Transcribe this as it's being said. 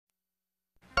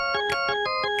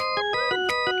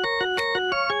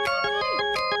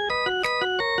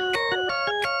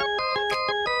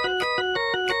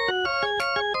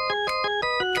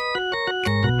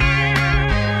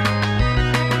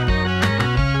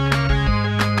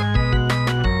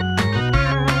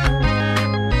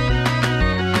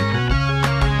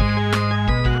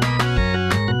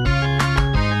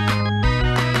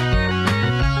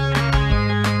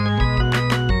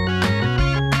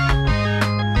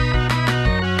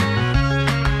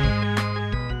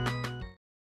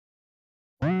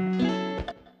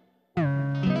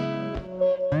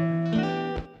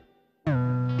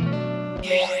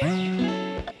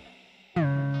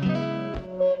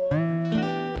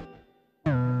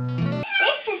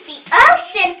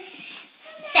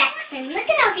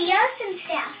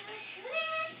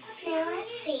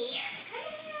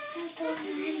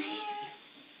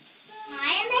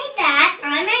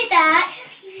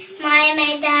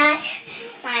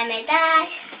made that.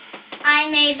 I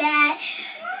made that.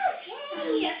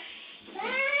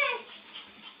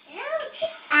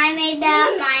 I made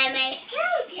that. Maya made.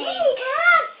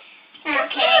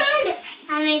 Okay.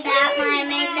 I made that. Maya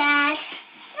made that.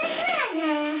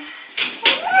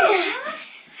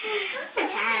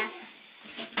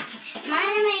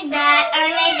 Maya made that. I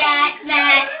made that.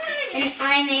 That. And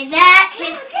I made that.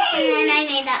 And then I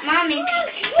made that. Mom made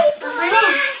over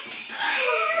there.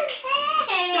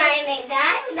 Maya made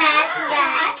that. That.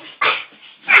 That.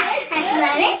 That's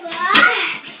about it.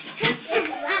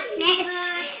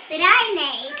 That I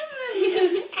made.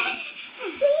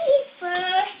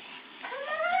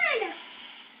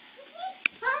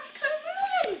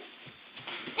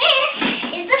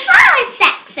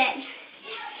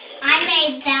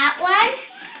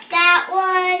 That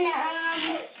one,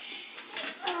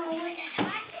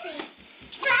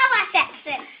 flower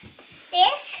section.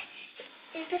 This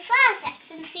is the flower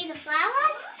section. See the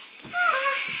flowers?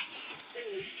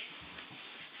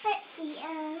 Let's see,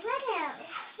 what else?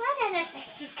 What other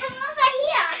sections? Come over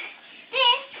here.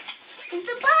 This is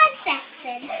the bird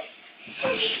section.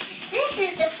 This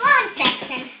is the frog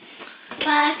section.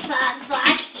 Frog.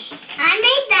 I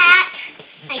made that.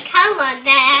 I colored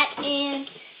that and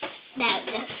that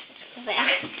there.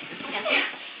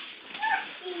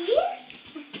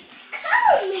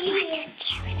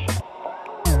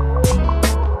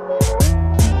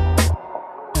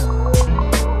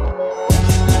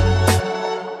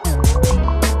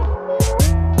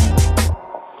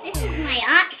 This is my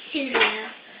art studio.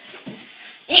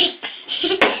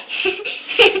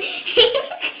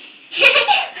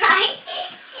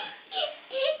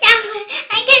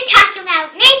 I can talk about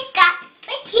makeup.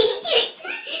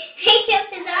 Makeup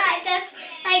is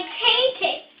I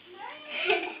painted.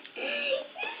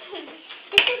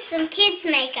 This is some kids'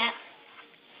 makeup.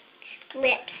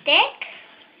 Lipstick.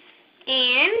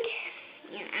 And,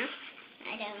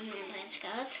 I don't remember what it's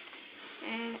called.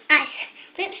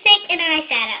 Lipstick and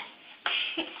eyeshadow.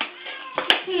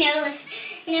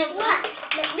 No blush.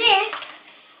 But this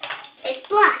is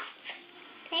blush.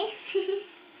 Okay?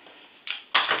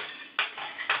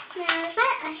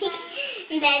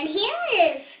 And then here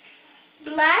is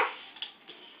blush,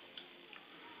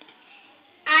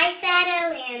 eyeshadow,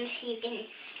 and you can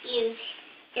use,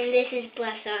 and this is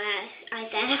blush or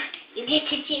eyeshadow. You get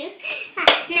to choose.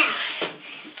 Now,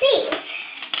 these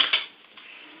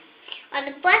are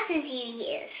the blushes you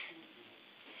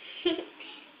use.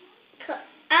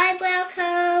 Eyebrow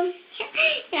comb.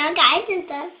 Guys, and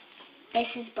stuff. This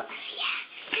is blush, yeah.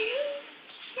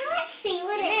 Now let's see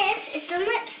what it is. It's some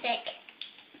lipstick.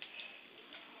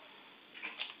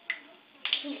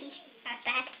 Not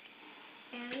bad.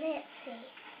 Now let's see.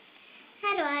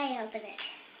 How do I open it?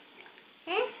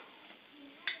 Huh?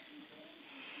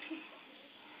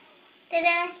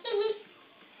 Ta-da!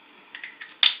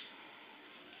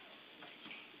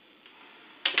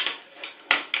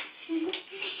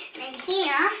 And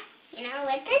here, you know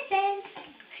what this is.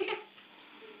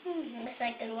 Looks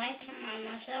like the white on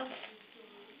myself.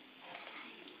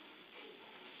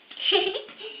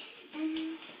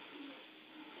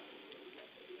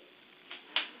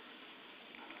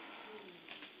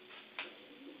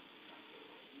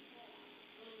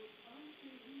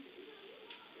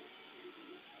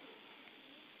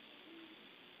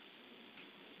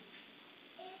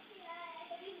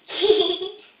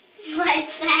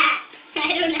 What's that? I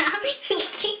don't know.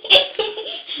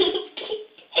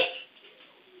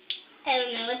 I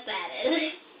don't know what that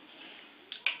is.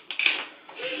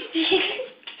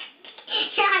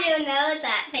 I don't know what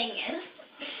that thing is.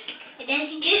 It is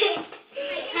good.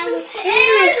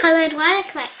 My colored water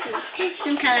collection.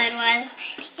 Some colored water.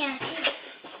 Yeah.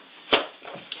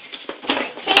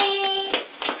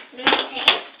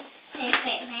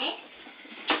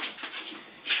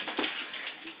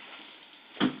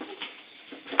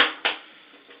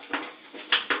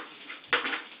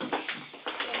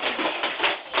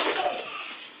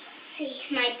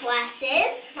 My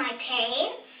glasses, my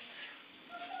paint.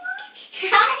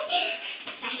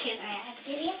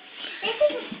 This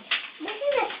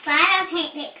is a splatter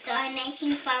paint picture I'm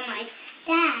making for my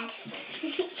dad.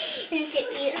 Isn't it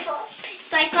beautiful?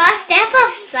 It's like last step of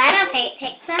splatter paint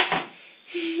picture.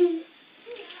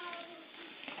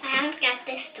 I haven't got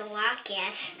this to lock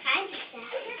yet.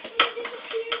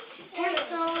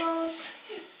 Pencils.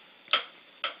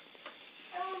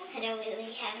 I don't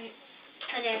really haven't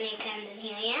put any pens in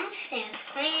here yet. There's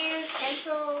crayons,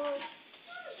 pencils.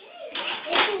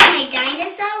 This is my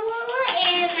dinosaur ruler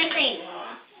and my crane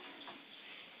ruler.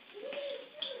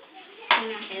 I'm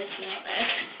not going to smell this.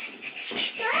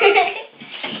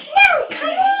 No,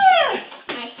 come here!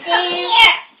 My stamp,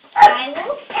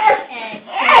 Bible.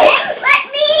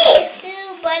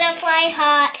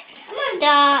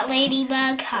 dot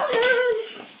ladybug heart.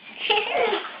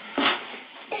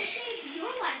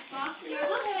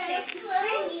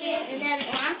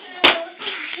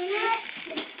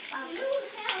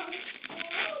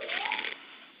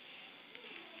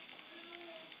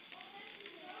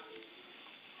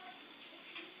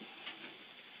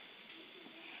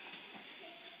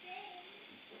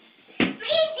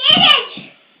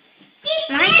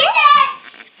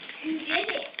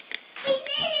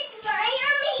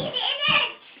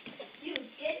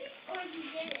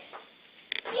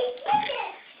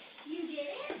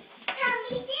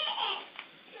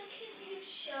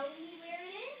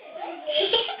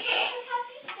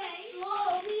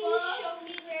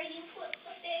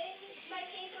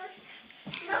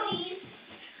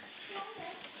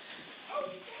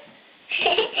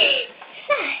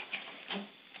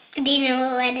 Do you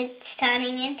know what it's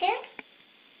turning into?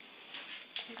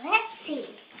 Let's see.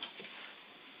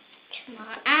 Some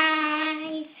more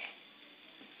eyes.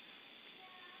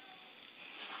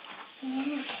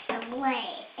 And some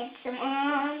legs and some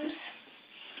arms.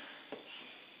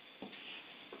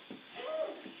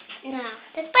 No,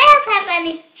 the sparrows have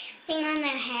anything on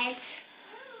their heads.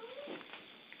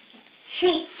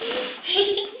 It's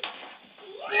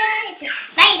a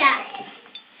spider.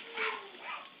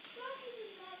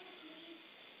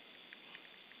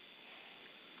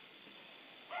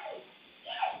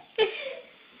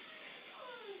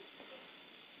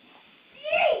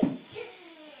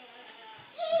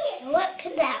 What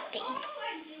could that be?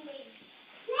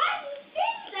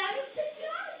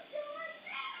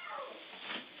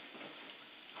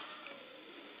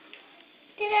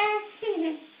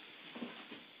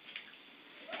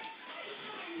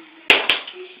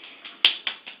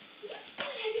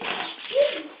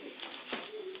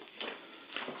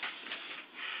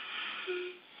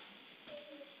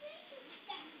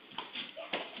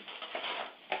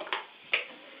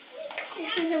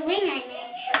 This is a wing I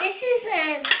made. This is a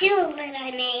jewel that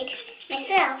I made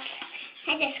myself. I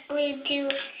just glued two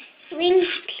wing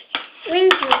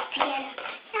jewels together.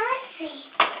 Now let's see.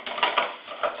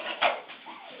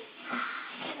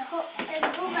 There's a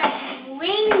whole bunch of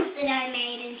wings that I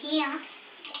made in here.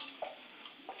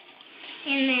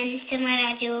 And then some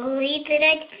other jewelry that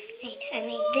I made. I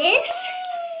made this.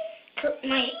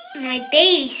 My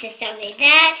baby sister made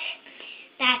that.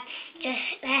 That's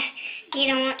just that. You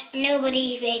don't want,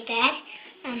 nobody made that.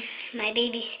 My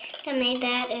baby sister made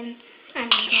that, and I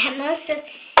made that. Most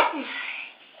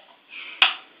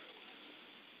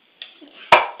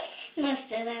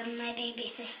of them, my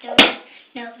baby sister,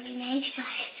 nobody made.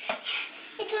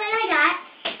 It's what I got.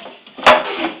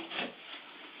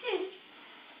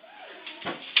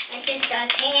 My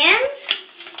sister's hands.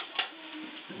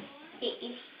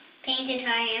 Painted her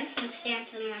hands and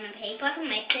stamped them on the paper.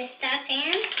 My sister's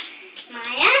hands.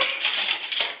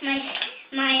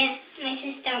 My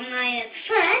sister Maya's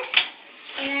foot,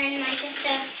 and then my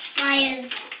sister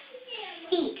Maya's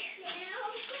feet.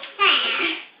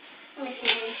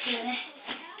 Listen to it.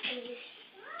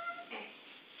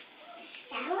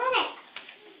 Now what?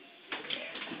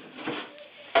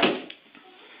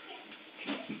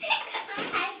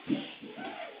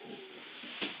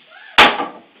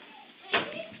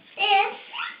 This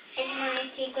is my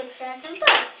secret set of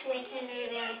books, which isn't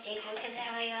really secret because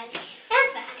everybody has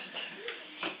that.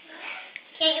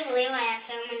 Can't you believe I have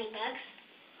so many books?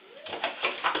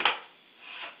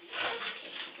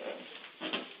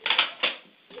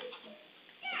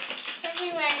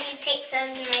 Everyone who takes some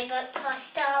of my book cost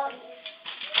dollars.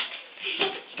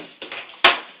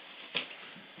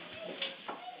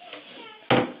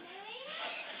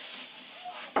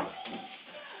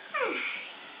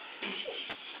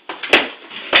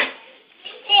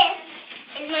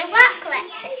 This is my rock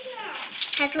collection.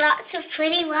 Has lots of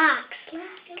pretty rocks.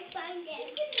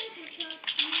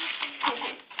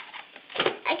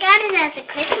 I got it as a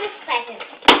Christmas present.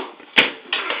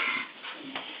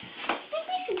 Maybe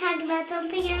we should talk about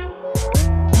something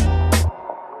else.